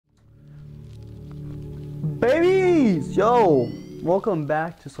Jeez, yo, welcome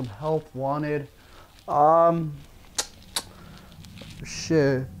back to some help wanted.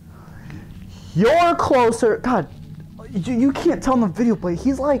 Shit. You're closer. God, you can't tell in the video, but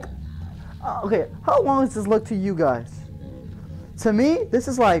he's like, okay, how long does this look to you guys? To me, this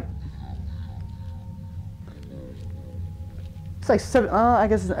is like, it's like 7. I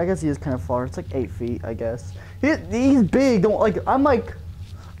guess he is kind of far. It's like 8 feet, I guess. He's big. Don't like. I'm like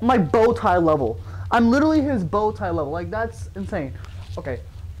bow tie level. I'm literally his bow tie level. Like, that's insane. Okay.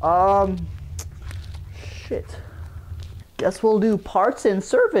 Shit. Guess we'll do parts and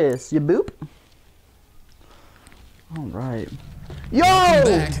service. You boop. All right. Yo!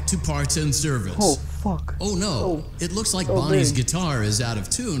 Welcome back to parts and service. Oh fuck. Oh no! Oh, it looks like so Bonnie's big. guitar is out of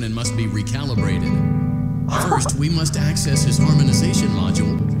tune and must be recalibrated. First, we must access his harmonization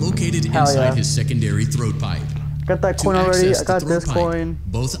module located inside his secondary throat pipe. Got that coin already. I got this coin.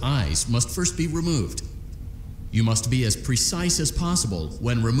 Both eyes must first be removed. You must be as precise as possible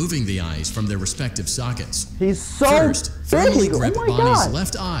when removing the eyes from their respective sockets. He's so First, firmly big. grip Oh my Bonnie's God.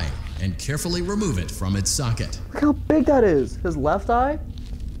 left eye and carefully remove it from its socket. Look how big that is. His left eye?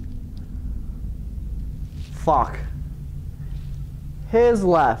 Fuck. His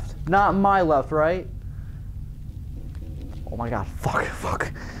left. Not my left, right? Oh my God. Fuck.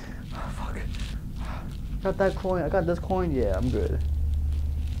 Fuck. Fuck. Got that coin. I got this coin. Yeah, I'm good.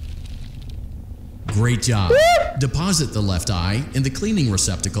 Great job. Deposit the left eye in the cleaning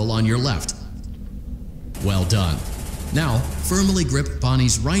receptacle on your left. Well done. Now, firmly grip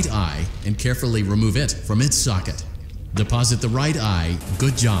Bonnie's right eye and carefully remove it from its socket. Deposit the right eye.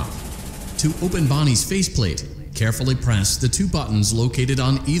 Good job. To open Bonnie's faceplate, carefully press the 2 buttons located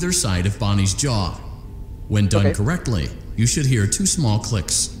on either side of Bonnie's jaw. When done correctly, you should hear 2 small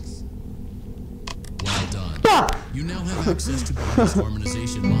clicks. Well done. You now have access to Bonnie's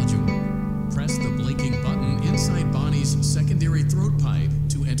harmonization module. Press the blinking button inside Bonnie's secondary throat pipe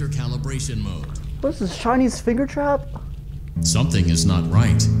to enter calibration mode. What's this, Chinese finger trap? Something is not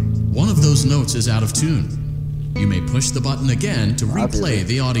right. One of those notes is out of tune. You may push the button again to replay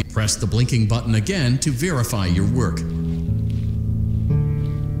the audio. Press the blinking button again to verify your work.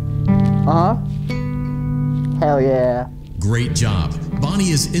 Hell yeah. Great job.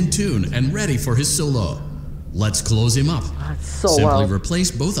 Bonnie is in tune and ready for his solo. Let's close him up. That's so Simply wild.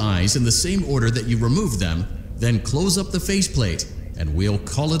 replace both eyes in the same order that you removed them, then close up the faceplate, and we'll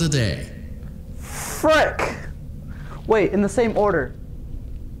call it a day. Frick! Wait, in the same order.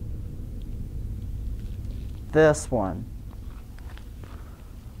 This one.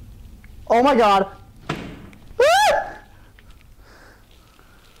 Oh my God!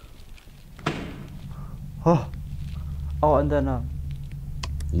 Ah! Oh, and then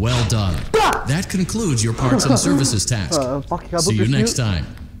Well done. That concludes your parts and services task. See you next time.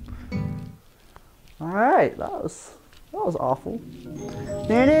 All right, that was awful.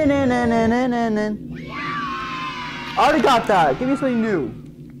 I already got that. Give me something new.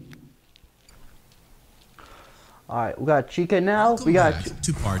 All right, we got Chica now. Welcome back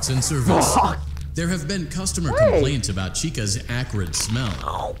to parts and service. There have been customer complaints about Chica's acrid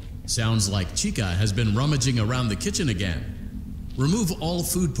smell. Sounds like Chica has been rummaging around the kitchen again. Remove all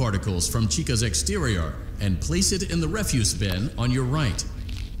food particles from Chica's exterior and place it in the refuse bin on your right.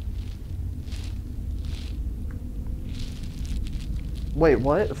 Wait,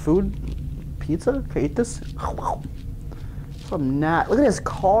 what? Food? Pizza? Can I eat this? Some Look at this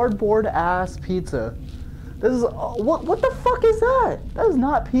cardboard ass pizza. This is what the fuck is that? That is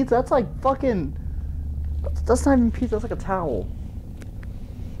not pizza. That's like fucking. That's not even pizza. That's like a towel.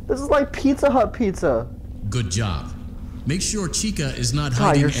 This is like Pizza Hut pizza. Good job. Make sure Chica is not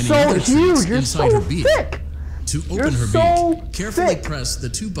hiding any so other treats You're inside so her beak. thick. To You're open her so beak, carefully thick. press the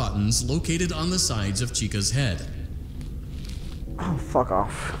 2 buttons located on the sides of Chica's head. Oh, fuck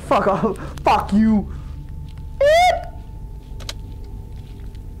off. Fuck off. Fuck you.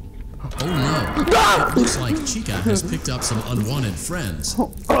 Oh no, it looks like Chica has picked up some unwanted friends. To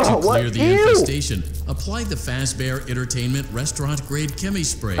clear the infestation, apply the Fazbear Entertainment restaurant grade chemi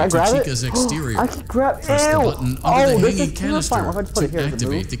spray to Chica's exterior. I can grab. Press the button under the this hanging is canister terrifying. to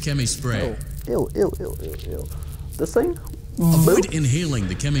activate the chemi spray. Ew. This thing? Avoid inhaling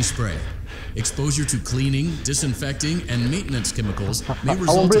the chemi spray. Exposure to cleaning, disinfecting, and maintenance chemicals may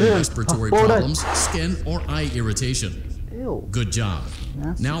result in respiratory problems, skin, or eye irritation. Ew. Good job.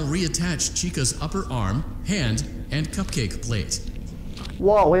 Yes. Now reattach Chica's upper arm, hand, and cupcake plate.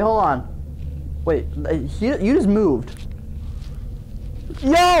 Whoa, wait, hold on. Wait, you just moved.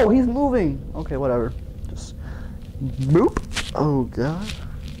 Yo, he's moving. Okay, whatever. Just boop. Oh God.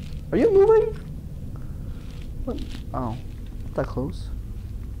 Are you moving? What? Oh, that close.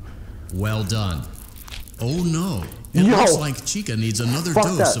 Well done. Oh no, it looks like Chica needs another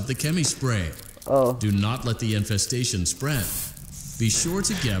dose of the chemi spray. Oh. Do not let the infestation spread. Be sure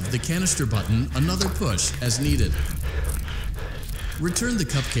to give the canister button another push as needed. Return the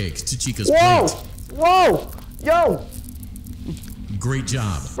cupcake to Chica's plate. Whoa! Yo! Great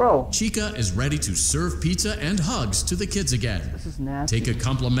job. Bro. Chica is ready to serve pizza and hugs to the kids again. This is nasty. Take a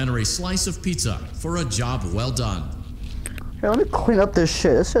complimentary slice of pizza for a job well done. Here, let me clean up this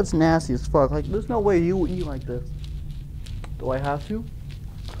shit. This shit's nasty as fuck. Like, there's no way you would eat like this. Do I have to?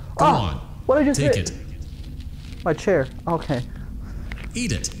 Go on. What did I just Take hit? it. My chair. Okay.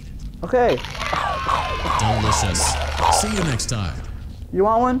 Eat it. Okay. Delicious. See you next time. You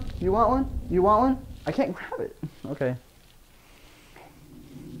want one? You want one? You want one? I can't grab it. Okay.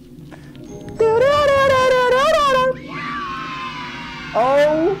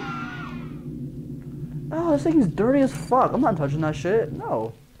 Oh! Oh, this thing's dirty as fuck. I'm not touching that shit.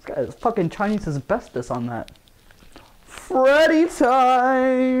 No. This guy is fucking Chinese asbestos on that. Freddy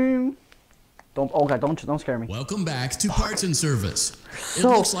time! Don't scare me. Welcome back to Parts and Service. It So,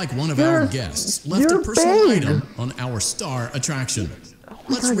 looks like one of our guests left a personal item on our star attraction.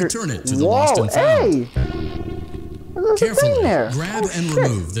 Let's return it to the lost and found. Hey! There's Carefully a thing there. grab and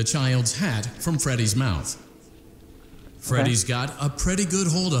remove the child's hat from Freddy's mouth. Freddy's got a pretty good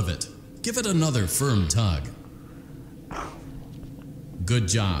hold of it. Give it another firm tug. Good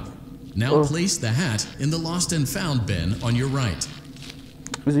job. Now place the hat in the lost and found bin on your right.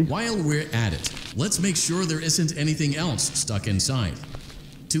 While we're at it, let's make sure there isn't anything else stuck inside.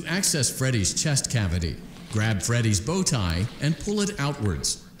 To access Freddy's chest cavity, grab Freddy's bow tie and pull it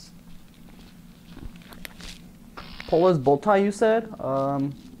outwards. Pull his bow tie, you said?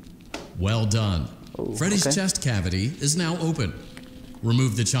 Well done. Freddy's chest cavity is now open.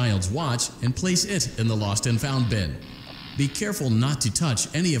 Remove the child's watch and place it in the lost and found bin. Be careful not to touch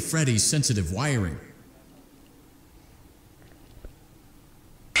any of Freddy's sensitive wiring.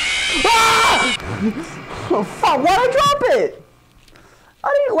 Oh fuck, why'd I drop it?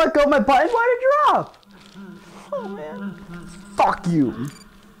 I didn't let go of my button, why'd it drop? Oh man. Fuck you.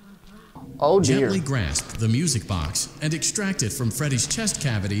 Oh dear. Gently grasp the music box and extract it from Freddy's chest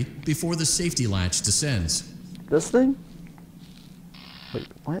cavity before the safety latch descends. This thing? Wait,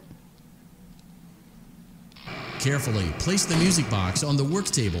 what? Carefully place the music box on the work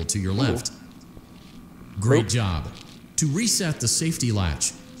table to your left. Great job. To reset the safety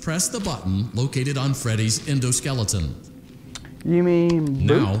latch, press the button located on Freddy's endoskeleton. You mean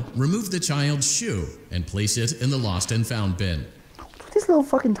now, remove the child's shoe and place it in the lost and found bin. Look at these little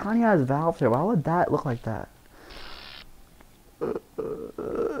fucking tiny ass valves here. Why would that look like that?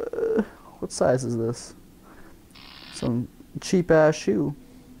 What size is this? Some cheap ass shoe.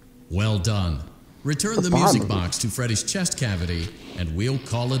 Well done. Return the music box to Freddy's chest cavity and we'll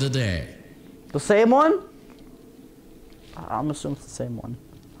call it a day. The same one? I'm assuming it's the same one.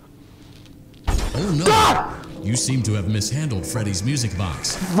 Oh no! Ah! You seem to have mishandled Freddy's music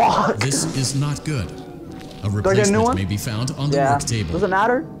box. Fuck! This is not good. A replacement may be found on the work table. Does it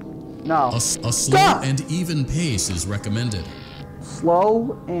matter? No. A slow and even pace is recommended.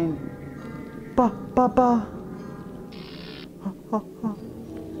 Slow and...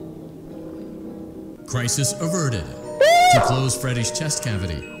 Crisis averted. To close Freddy's chest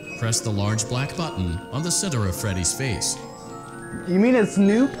cavity, press the large black button on the center of Freddy's face. You mean it's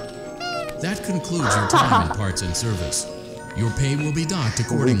Snoop? That concludes your time in Parts and Service. Your pay will be docked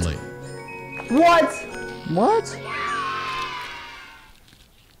accordingly. What? What?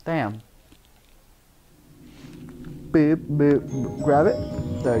 Damn. Beep, beep. Grab it.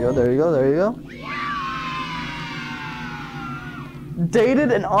 There you go, there you go, there you go.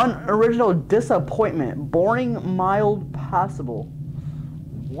 Dated and unoriginal disappointment. Boring, mild, passable.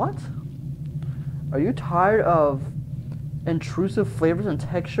 What? Are you tired of intrusive flavors and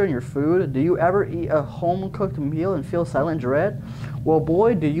texture in your food? Do you ever eat a home-cooked meal and feel silent dread? Well,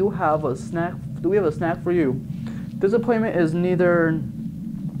 boy, do we have a snack for you. Disappointment is neither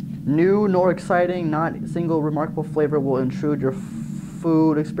new nor exciting. Not a single remarkable flavor will intrude your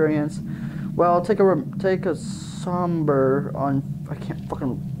food experience. Well, take a somber on. I can't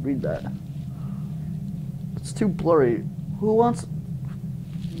fucking read that. It's too blurry. Who wants?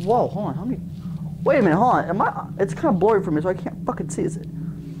 Whoa, hold on. How many? Wait a minute, hold on. It's kind of blurry for me, so I can't fucking see. Is it?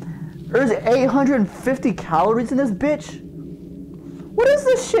 There's 850 calories in this bitch. What is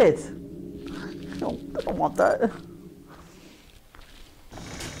this shit? I don't want that.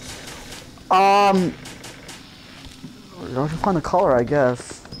 I'll just find the color, I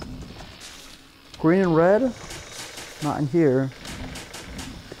guess. Green and red? Not in here.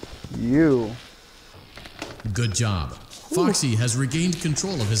 You. Good job. Foxy has regained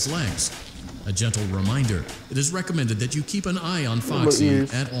control of his legs. A gentle reminder, it is recommended that you keep an eye on Foxy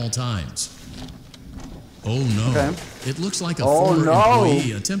at all times. Oh no, Okay. it looks like a Oh, former no.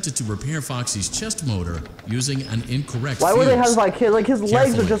 employee attempted to repair Foxy's chest motor using an incorrect Why fuse. would they have like his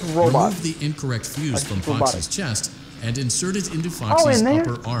legs are just robots? Remove the incorrect fuse Like from robotic. Foxy's chest and insert it into Foxy's in there?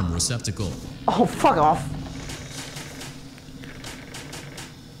 upper arm receptacle. Oh, fuck off.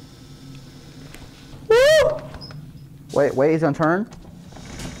 Woo! Wait, he's gonna turn.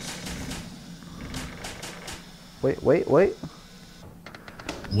 Wait.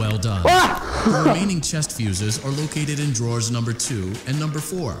 Well done. Ah! The remaining chest fuses are located in drawers number 2 and number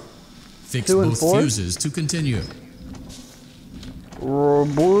 4. Fix 2 and both 4? fuses to continue.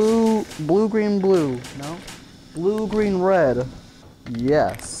 Blue, green, blue. No. Blue, green, red.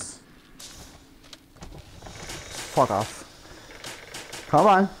 Yes. Fuck off. Come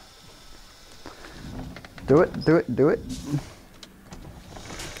on. Do it.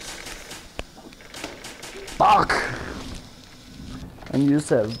 Fuck. And you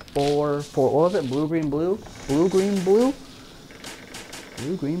said four. What was it? Blue, green, blue? Blue, green, blue?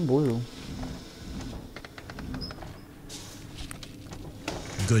 Blue, green, blue.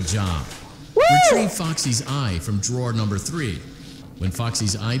 Good job. Woo! Retrieve Foxy's eye from drawer number 3. When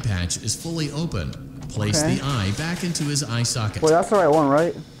Foxy's eye patch is fully open, place Okay. the eye back into his eye socket. Wait, that's the right one,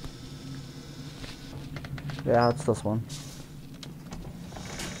 right? Yeah, it's this one.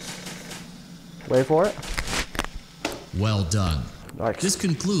 Wait for it. Well done. Nice. This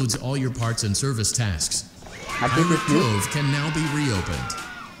concludes all your parts and service tasks. I think Pirate it's you. Cove can now be reopened.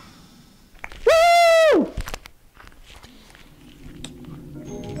 Woo!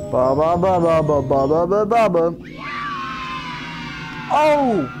 Ba ba ba ba ba ba ba ba ba ba.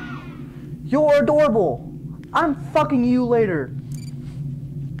 Oh! You're adorable. I'm fucking you later.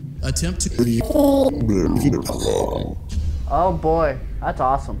 Attempt to... Oh boy, that's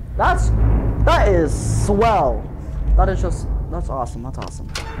awesome. That is swell. That's awesome. That's awesome.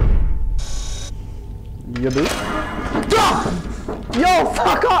 You boo? Yo,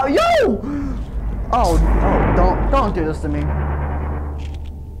 fuck off, yo! Oh, don't do this to me.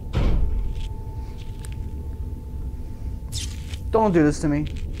 Don't do this to me.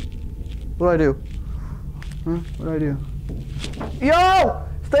 What do I do? Huh? What do I do? Yo!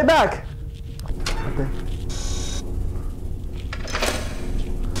 Stay back! Okay.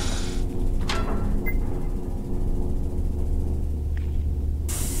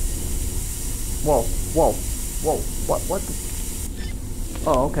 Whoa. What the?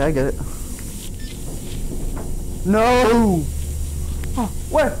 Oh, okay, I get it. No! Oh,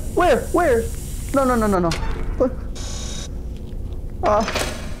 where? No. What?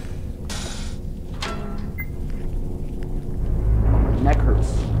 My neck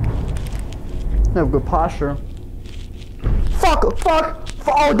hurts. I have good posture. Fuck!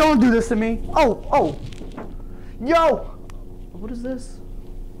 Oh, don't do this to me! Oh! Yo! What is this?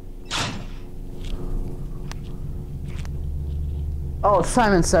 Oh,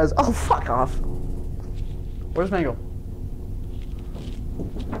 Simon Says. Oh, fuck off. Where's Mango?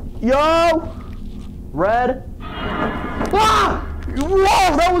 Yo! Red. Ah!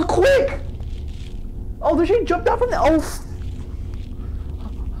 Whoa, that was quick! Oh, did she jump down from the... Oh.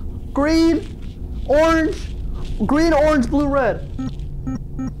 Green, orange, blue, red.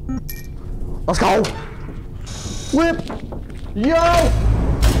 Let's go. Whip. Yo!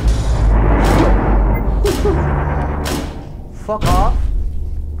 Fuck off.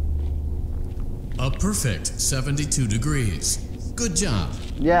 A perfect 72 degrees. Good job.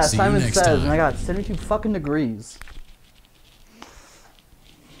 Yeah, See Simon you next Says, time. and I got 72 fucking degrees.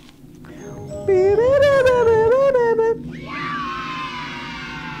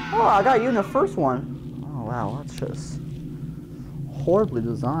 Oh, I got you in the first one. Oh wow, that's just horribly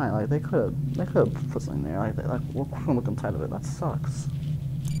designed. Like they could have put something there. Like we're gonna look inside of it. That sucks.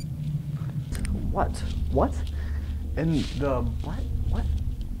 What? And the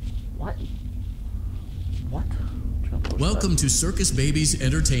what? Welcome to Circus Baby's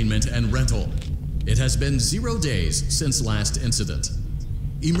Entertainment and Rental. It has been 0 days since last incident.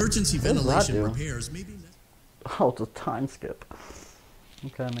 Emergency What does that ventilation do? repairs may be necessary. Oh, it's a time skip.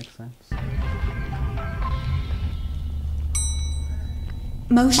 Okay, that makes sense.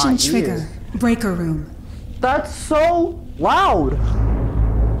 Motion My trigger. ears. Breaker room. That's so loud.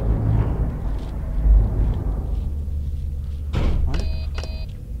 What?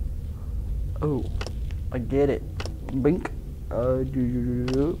 Oh, I get it. Bink.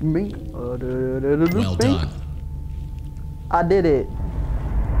 Bink. Well Bink. done. I did it.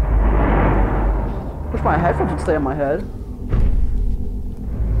 Wish my headphones would stay on my head.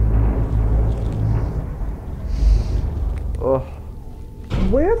 Oh.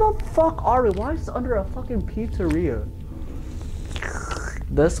 Where the fuck are we? Why is it under a fucking pizzeria?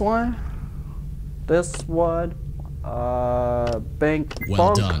 This one? This one? Bank.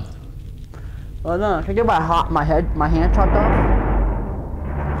 Well done. Oh no, can I get my hand chopped off?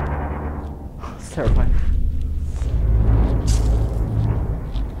 It's terrifying.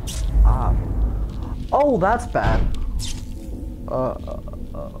 Oh, that's bad.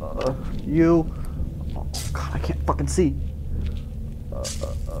 You. Oh god, I can't fucking see.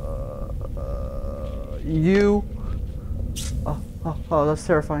 You. Oh, that's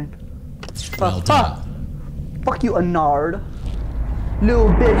terrifying. Well done. Fuck you, Anard. Little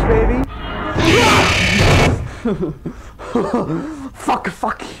bitch, baby.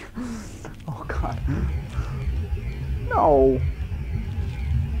 Fuck you. Oh god. No.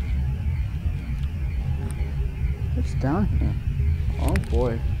 What's down here? Oh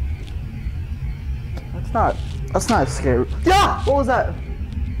boy. That's not scary. Yeah! What was that?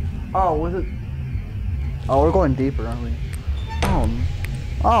 Oh, was it? Oh, we're going deeper, aren't we? Oh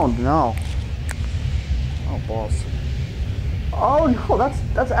no. Oh balls. Oh no,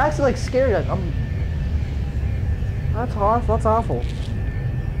 that's actually like scary. Like, that's awful. That's awful.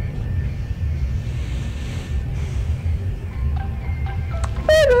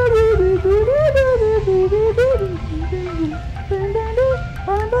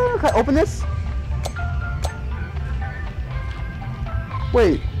 Can I open this?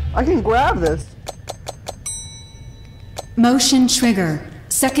 Wait, I can grab this. Motion trigger.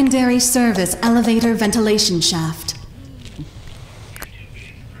 Secondary service elevator ventilation shaft.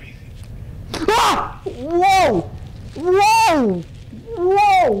 Ah! Whoa! Whoa!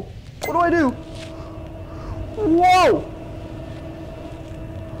 Whoa! What do I do? Whoa!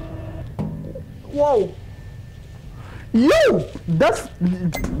 Whoa! You! That's...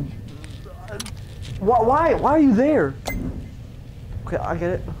 Why are you there? Okay, I get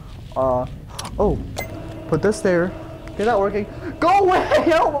it. Oh. Put this there. Get that working. Go away!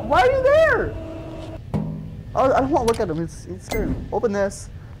 Why are you there? I don't want to look at him. It's scary. Open this.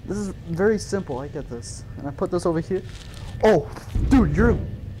 This is very simple. I get this. And I put this over here. Oh, dude, you're...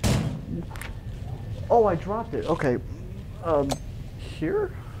 Oh, I dropped it. Okay.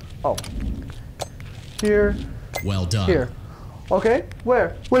 Here? Oh. Here. Well done. Here. Okay.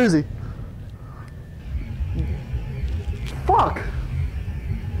 Where? Where is he? Fuck!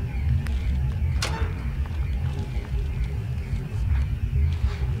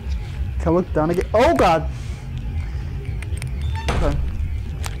 Can I look down again? Oh god! Okay.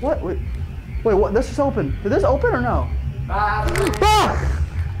 What? Wait, what? This is open. Did this open or no? Ah!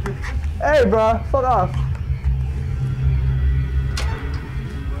 Hey, bro, fuck off.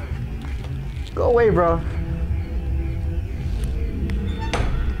 Go away, bro.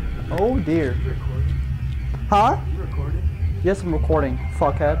 Oh dear. Huh? You recording? Yes, I'm recording.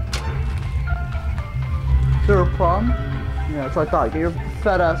 Fuckhead. Is there a problem? Yeah, that's what I thought. Get your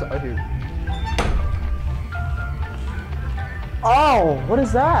fat ass out here. Oh, what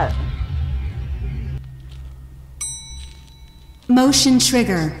is that? Motion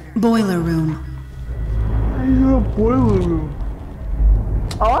trigger. Boiler room. I hear a boiler room.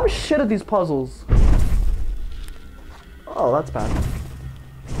 Oh, I'm shit at these puzzles. Oh, that's bad.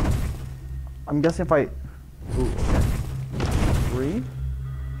 I'm guessing if I... Ooh, okay. 3,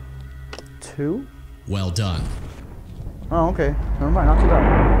 2. Well done. Oh, okay. Never mind, not too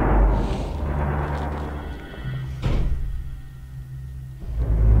bad.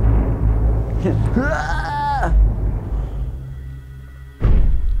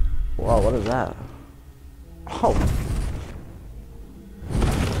 Whoa, what is that? Oh.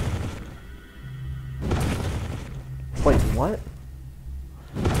 Wait, what?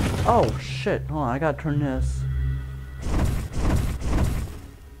 Oh, shit. Hold on, I gotta turn this.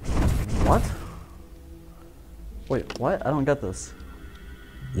 What? Wait, what? I don't get this.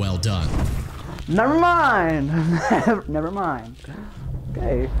 Well done. Never mind. Never mind.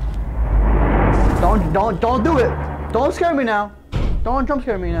 Okay. Don't do it. Don't scare me now. Don't jump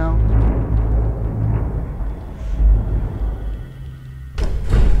scare me now.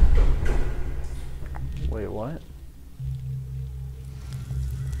 Wait, what?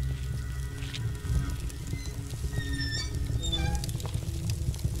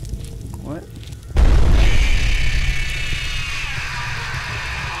 What?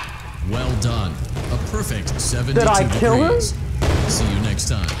 Well done. A perfect 72 Did I kill him? degrees. See you next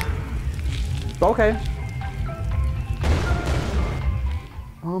time. Okay.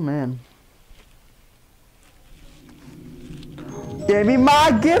 Oh man. Give me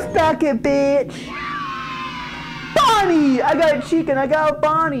my gift packet, bitch! Bye! Bonnie! I got chicken, I got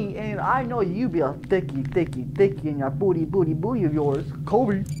Bonnie! And I know you be a thicky in your booty of yours.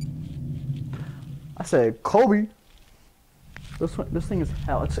 Kobe. I said, Kobe. This thing is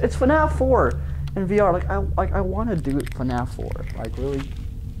hell. It's FNAF 4 in VR. Like I want to do it FNAF 4. Like really.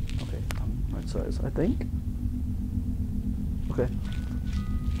 Okay, right size, I think. Okay.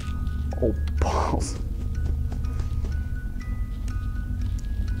 Oh balls.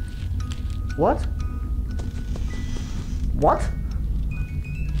 What? What?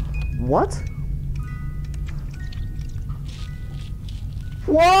 What?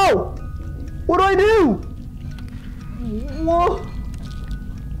 Whoa! What do I do? Whoa!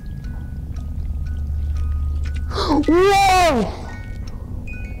 Whoa!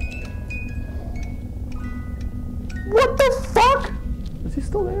 What the fuck? Is he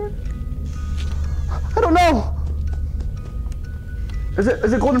still there? I don't know. Is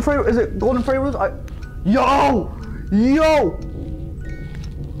it golden freight? Is it golden freight rules? Yo! Yo!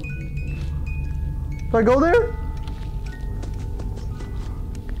 Do I go there?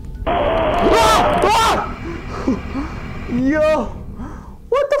 Ah! Ah! Yo!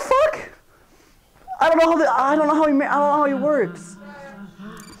 What the fuck? I don't know how he works.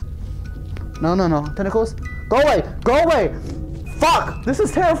 No. Tentacles. Go away! Go away! Fuck! This is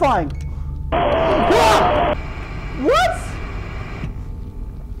terrifying. Ah! What?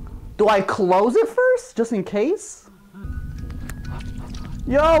 Do I close it first, just in case?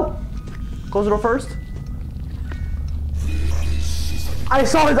 Yo! Close the door first. I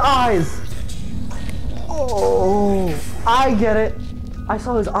saw his eyes! Oh, I get it. I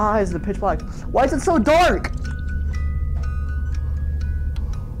saw his eyes in the pitch black. Why is it so dark?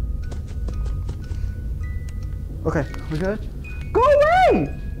 Okay, we good? Go away!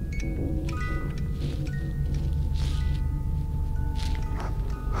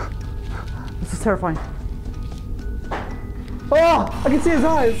 This is terrifying. Oh, I can see his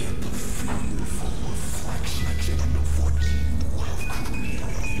eyes.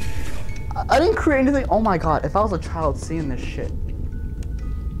 I didn't create anything. Oh my god, if I was a child seeing this shit.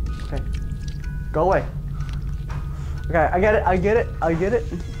 Okay. Go away. Okay, I get it.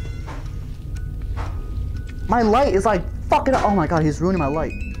 My light is like fucking up. Oh my god, he's ruining my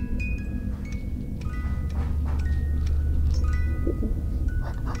light.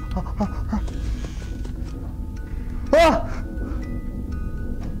 Ah!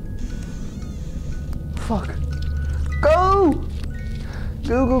 Fuck. Go!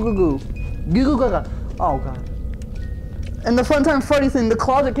 Go. Oh god. And the Fun Time Freddy thing, the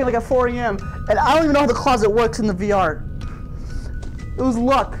closet came like at 4 AM, and I don't even know how the closet works in the VR. It was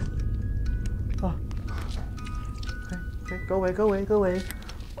luck. Oh. Okay, go away.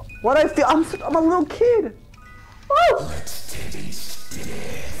 What I feel? I'm a little kid. Oh!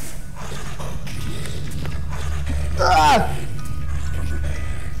 Ah!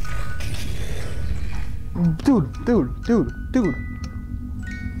 Dude.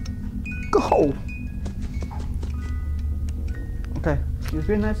 Go! Okay, he's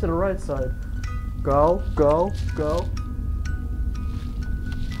being nice to the right side. Go.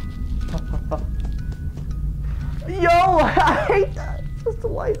 Yo, I hate that. Just the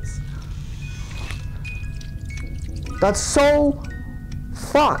lights. That's so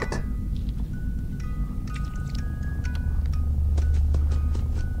fucked.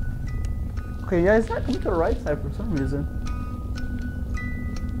 Okay, yeah, it's not coming to the right side for some reason.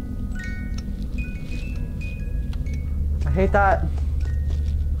 I hate that.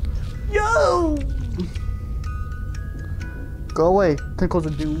 Yo! Go away. Tentacles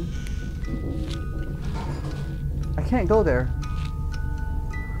of doom. I can't go there.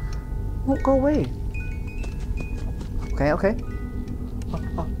 Won't go away. Okay.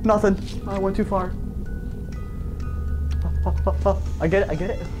 Nothing. I went too far. I get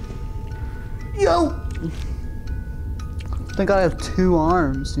it. Yo! Thank God I have 2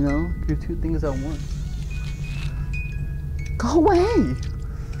 arms, you know? Do 2 things at once. Go away!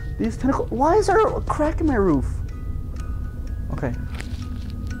 These tentacles. Why is there a crack in my roof? Okay.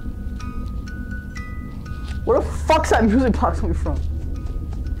 Where the fuck's that music box coming from?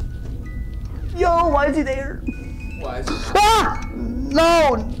 Yo, why is he there? Why is he? Ah!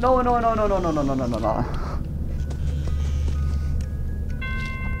 No!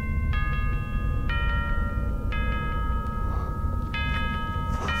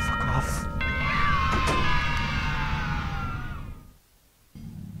 Fuck off.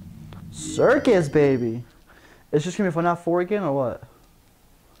 Circus, baby. It's just gonna be FNAF 4 again or what?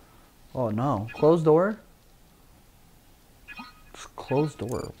 Oh no. Closed door? Just closed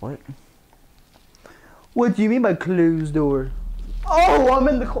door. What? What do you mean by closed door? Oh, I'm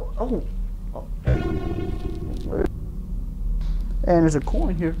in the oh. And there's a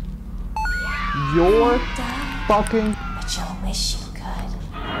coin here. You're fucking. But you'll wish you could.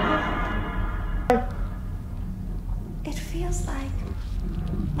 It feels like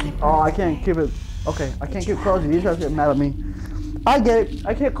my Oh, I can't keep it. Okay, I can't keep close. These guys get mad at me. I get it.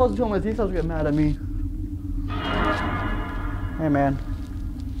 I can't close it to them. These guys get mad at me. Hey, man.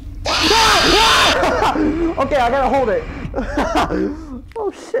 Okay, I gotta hold it.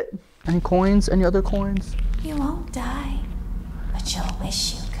 Oh shit. Any coins? Any other coins? You won't die, but you'll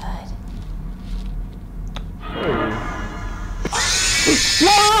wish you could.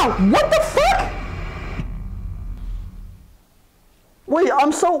 Wow! What the fuck? Wait,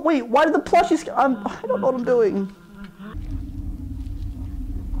 wait, why did the plushies, I don't know what I'm doing.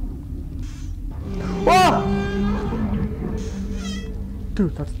 Ah!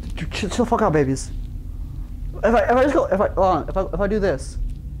 Dude, chill the fuck out, babies. If I do this.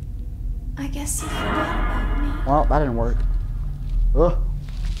 I guess you forgot about me. Well, that didn't work. Ugh.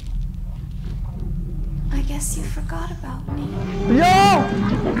 I guess you forgot about me. Yo!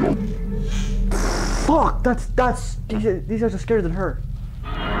 Fuck, these guys are scarier than her.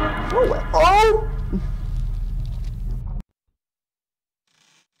 Oh!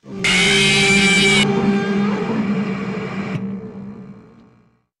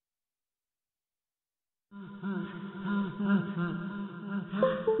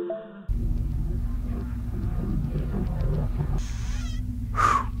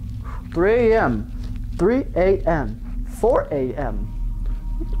 Three a.m. 3 a.m. 4 a.m.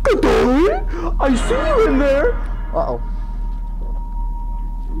 Good day! I see you in there! Uh-oh.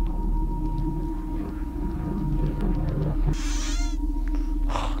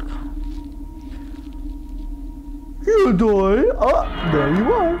 You die! Oh, there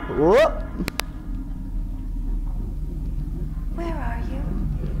you are! Oh. Where are you?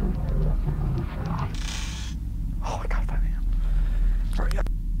 Oh my god, 5 a.m. Hurry up.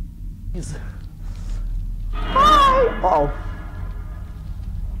 Please. Hi! Uh-oh.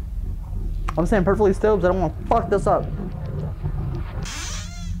 I'm staying perfectly still because I don't want to fuck this up.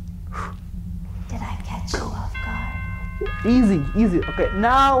 Did I catch you off guard? Easy, easy. Okay,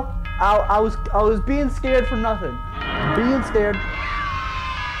 now I was being scared for nothing. Being scared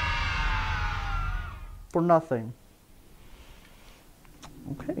for nothing.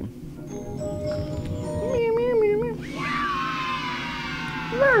 Okay.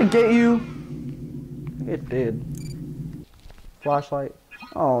 Did I get you? It did. Flashlight.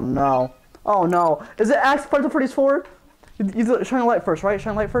 Oh no. Oh no. Is it Axe Puzzle Freddy's 4? You shine a light first, right?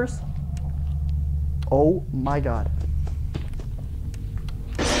 Shine a light first? Oh my god.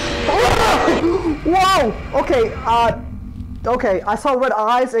 Whoa! Okay, okay, I saw red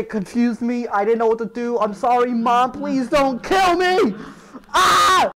eyes, it confused me, I didn't know what to do. I'm sorry, Mom, please don't kill me! Ah!